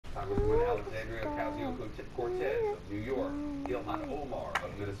Alexandria Ocasio-Cortez of New York, Ilhan Omar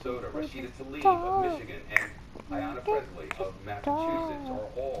of Minnesota, Rashida Tlaib of Michigan, and Ayanna Pressley of Massachusetts are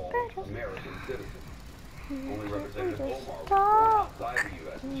all American citizens. Only Representative Omar was born outside the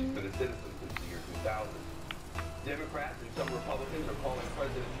U.S. and she's been a citizen since the year 2000. Democrats and some Republicans are calling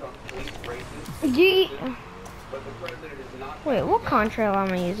President Trump's tweets racist. But the president is not. Wait, what contrail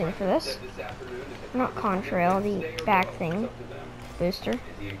am I using for this? Not contrail, the back thing. Booster.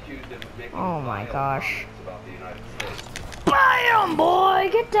 Oh my gosh. Bam, boy!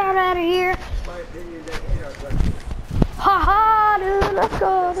 Get that out of here! Ha ha, dude! Let's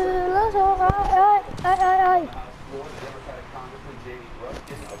go, dude! Let's go!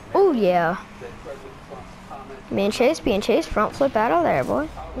 Oh yeah. Being chased, front flip out of there, boy.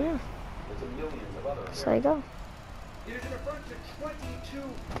 Yeah. That's how you go.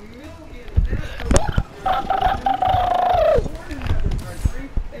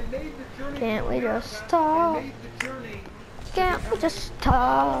 Can't we just talk? Can't we just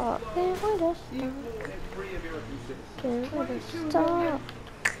talk? Can't we just talk? Can't we just talk?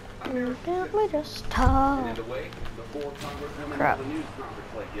 Can't we just talk? Crap.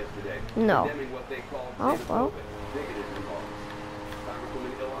 No. Oh, well.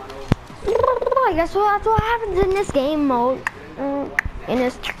 I guess that's what happens in this game mode. In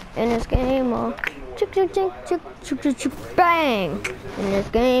this game mode. Bang! In this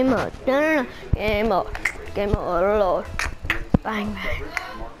game mode. Game mode. Game mode. Lord. Bang, bang.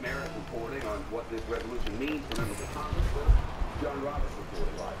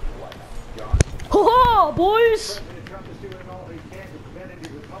 Ho-ho, boys!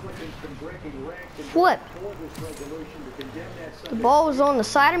 Flip. The ball was on the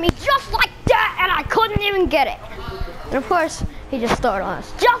side of me just like that, and I couldn't even get it. And of course, he just started on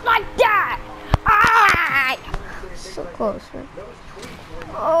us just like that. Ah! So close, man.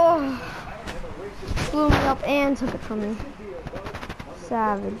 Oh, blew me up and took it from me.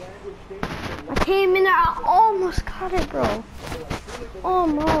 Savage. I came in there, I almost got it, bro.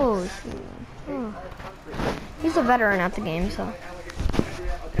 Almost. Oh. He's a veteran at the game, so.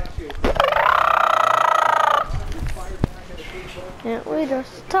 Can't we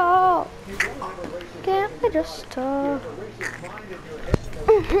just talk? Can't we just talk?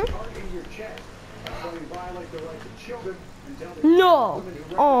 No!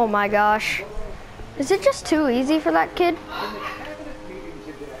 Oh my gosh. Is it just too easy for that kid?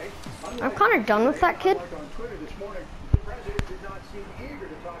 I'm kind of done with that kid.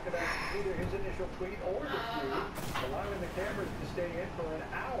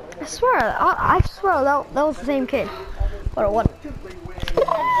 I swear that was the same kid. But it wasn't.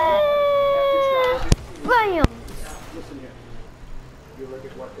 Bam!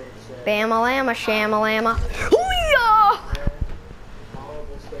 Bam-a-lama, sham-a-lama.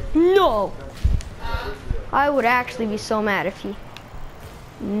 No! I would actually be so mad if he...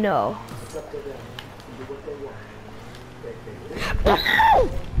 No.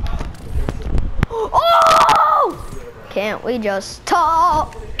 Oh! Can't we just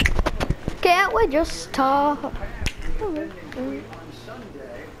talk? Can't we just talk?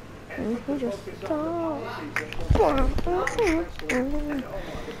 Can't we just talk?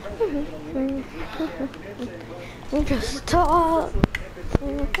 Just talk.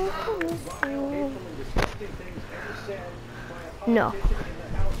 No.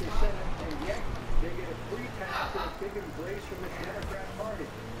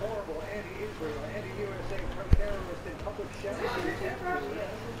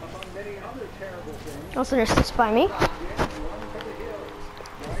 Also an assist by me.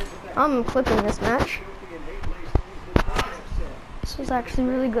 I'm flipping this match. This was actually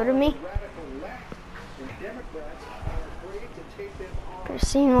really good of me. Could have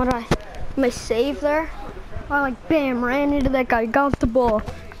seen my save there. I like bam, ran into that guy, got the ball,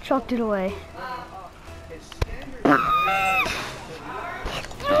 chucked it away.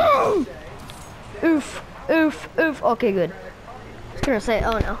 Oof, oof, oof. Okay, good. I was gonna say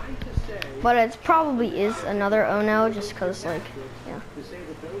oh no. But it probably is another oh no, just cause like, yeah.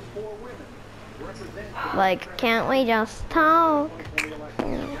 Like, can't we just talk?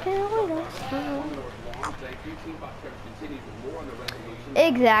 Can't we just talk?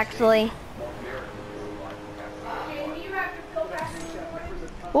 Exactly.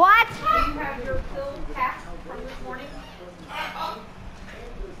 What?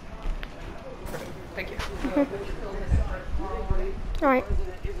 Thank you. Alright.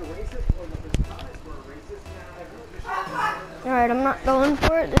 Alright, I'm not going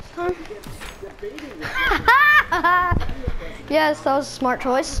for it this time. Yes, that was a smart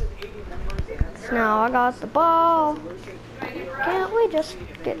choice. So now I got the ball. Can't we just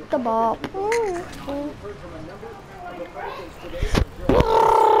Get the ball.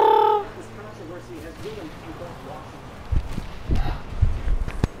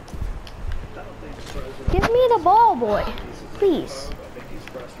 Give me the ball, boy. Please.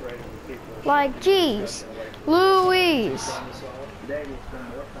 Like, geez. Louise.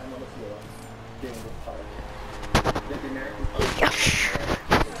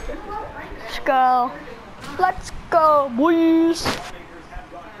 Let's go. Let's go, boys.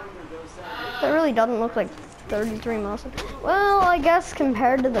 That really doesn't look like 33 miles. Well, I guess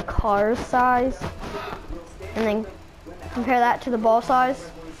compared to the car size, and then compare that to the ball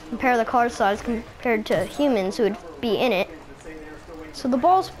size, compare the car size compared to humans who would be in it. So the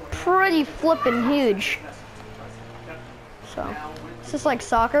ball's pretty flippin' huge. So, it's just like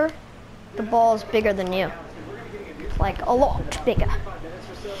soccer. The ball's bigger than you. Like, a lot bigger.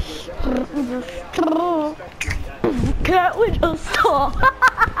 Can't we just talk?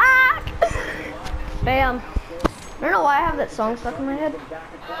 Bam. I don't know why I have that song stuck in my head.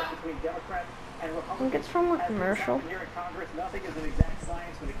 I think it's from a commercial.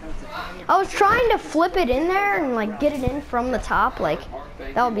 I was trying to flip it in there and like get it in from the top, like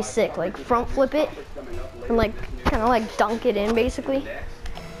that would be sick. Like front flip it and like kind of like dunk it in basically.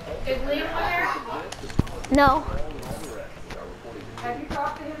 Is Liam there? No. Have you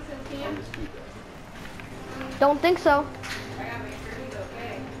talked to him since Liam? Don't think so. I gotta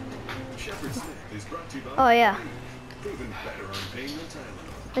make sure he's okay. Oh yeah.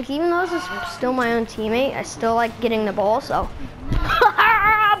 Like even though this is still my own teammate, I still like getting the ball, so.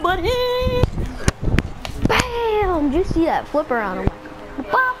 Buddy! Bam! Did you see that flip around him?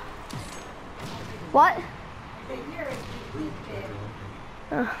 Bop! What?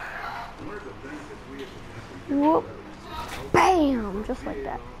 Whoop. Bam! Just like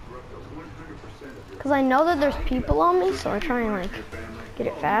that. Because I know that there's people on me, so I try and like get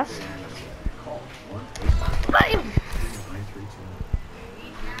it fast. Bam!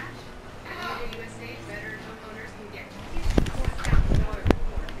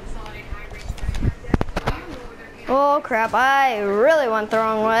 Oh crap, I really went the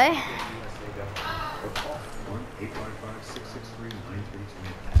wrong way.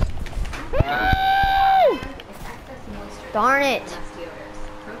 Darn it.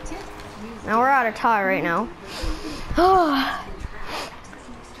 Now we're out of tie right now.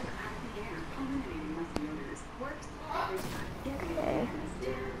 Okay.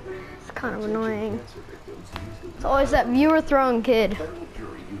 It's kind of annoying. It's always that viewer throwing kid.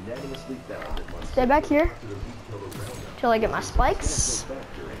 Stay back here till I get my spikes.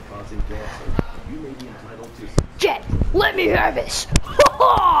 Jet, let me have this.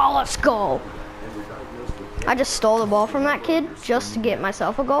 Let's go. I just stole the ball from that kid just to get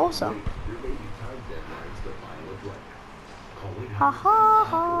myself a goal, so. Ha ha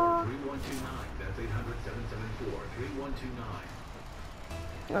ha.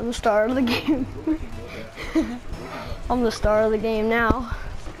 I'm the star of the game. I'm the star of the game now.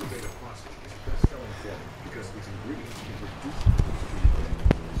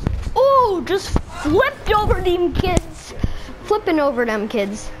 Oh, just flipped over them kids. Flipping over them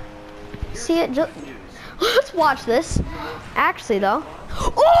kids. See it? Just let's watch this. Actually, though.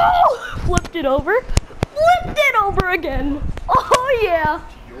 Oh, flipped it over. Flipped it over again. Oh yeah.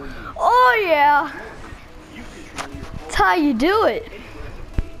 Oh yeah. That's how you do it.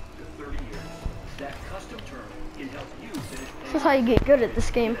 This is how you get good at this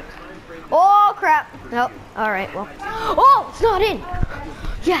game. Oh crap. Nope. Alright, well. Oh, it's not in.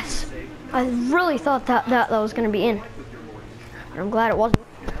 Yes. I really thought that was going to be in. But I'm glad it wasn't.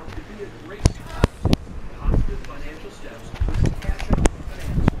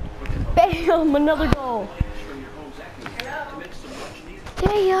 Bam! Another goal.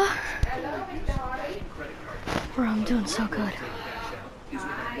 Yeah. Bro, I'm doing so good.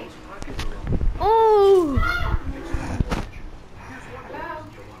 Oh!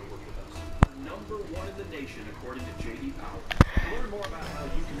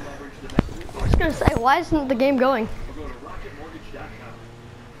 I was gonna say, why isn't the game going?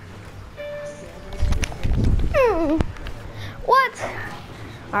 What?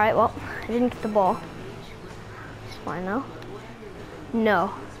 Alright, well, I didn't get the ball. It's fine though.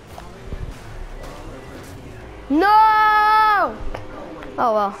 No. No!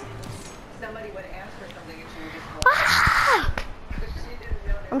 Oh well. Ah!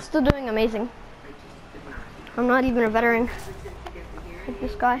 I'm still doing amazing. I'm not even a veteran. Like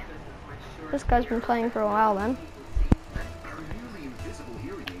this guy. This guy's been playing for a while then.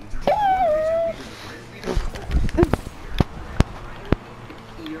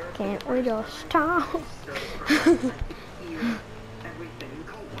 Can't we just stop?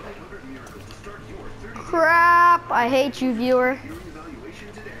 Crap! I hate you, viewer.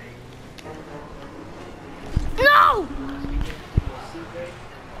 No!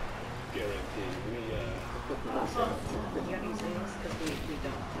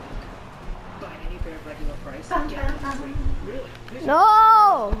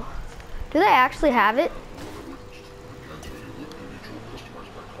 No! Do they actually have it?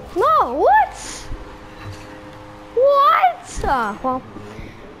 No, what? What? Well,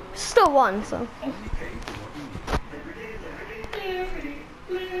 still won, so.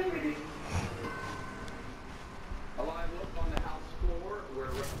 A live look on the House floor where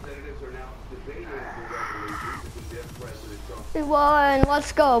representatives are now debating the resolution to condemn President Trump. We won.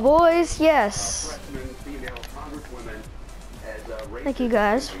 Let's go, boys. Yes. Freshman female congresswomen as Thank you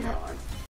guys. on.